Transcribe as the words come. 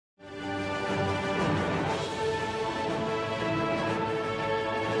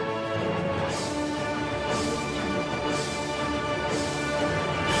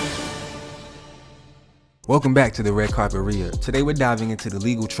Welcome back to the Red Carpet Re-Up. Today we're diving into the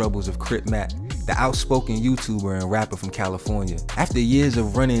legal troubles of Crip Mac, the outspoken YouTuber and rapper from California. After years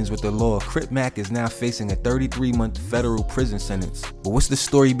of run-ins with the law, Crip Mac is now facing a 33-month federal prison sentence. But what's the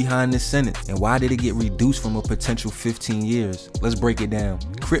story behind this sentence, and why did it get reduced from a potential 15 years? Let's break it down.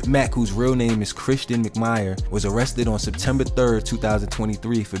 Crip Mac, whose real name is Christian McMyer, was arrested on September 3rd,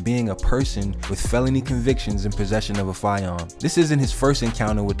 2023 for being a person with felony convictions in possession of a firearm. This isn't his first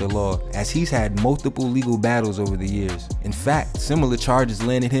encounter with the law, as he's had multiple legal battles over the years. In fact, similar charges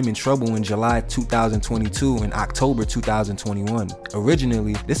landed him in trouble in July 2022 and October 2021.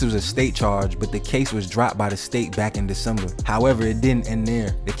 Originally, this was a state charge, but the case was dropped by the state back in December. However, it didn't end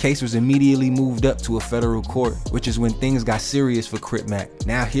there. The case was immediately moved up to a federal court, which is when things got serious for Crip Mac.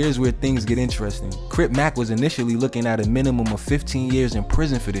 Now here's where things get interesting. Crip Mac was initially looking at a minimum of 15 years in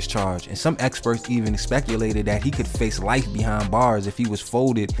prison for this charge, and some experts even speculated that he could face life behind bars if he was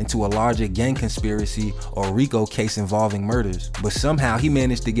folded into a larger gang conspiracy or RICO case involving murders. But somehow he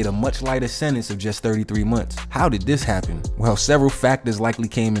managed to get a much lighter sentence of just 33 months. How did this happen? Well, several factors likely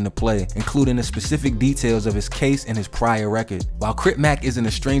came into play, including the specific details of his case and his prior record. While Crip Mac isn't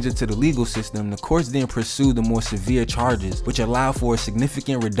a stranger to the legal system, the courts then pursued the more severe charges, which allowed for a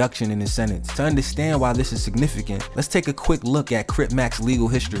significant reduction in his sentence. To understand why this is significant, let's take a quick look at Crip Mac's legal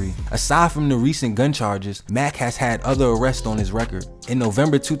history. Aside from the recent gun charges, Mac has had other arrests on his record. In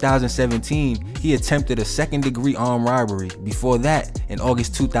November 2017, he attempted a second-degree armed robbery. Before that, in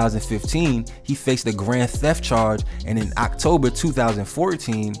August 2015, he faced a grand theft charge, and in October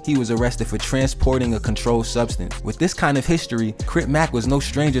 2014, he was arrested for transporting a controlled substance. With this kind of history, Crip Mac was no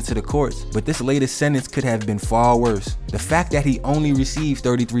stranger to the courts, but this latest sentence could have been far worse. The fact that he only received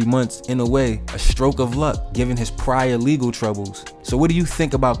 33 months, in a way, a stroke of luck given his prior legal troubles. So what do you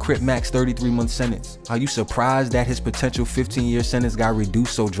think about Crip Mac's 33-month sentence? Are you surprised that his potential 15-year sentence got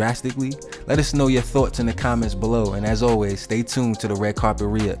reduced so drastically? Let us know your thoughts in the comments below, and as always, stay tuned to the Red Carpet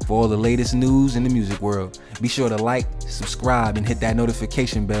Re-Up for all the latest news in the music world. Be sure to like, subscribe, and hit that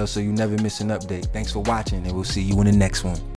notification bell so you never miss an update. Thanks for watching, and we'll see you in the next one.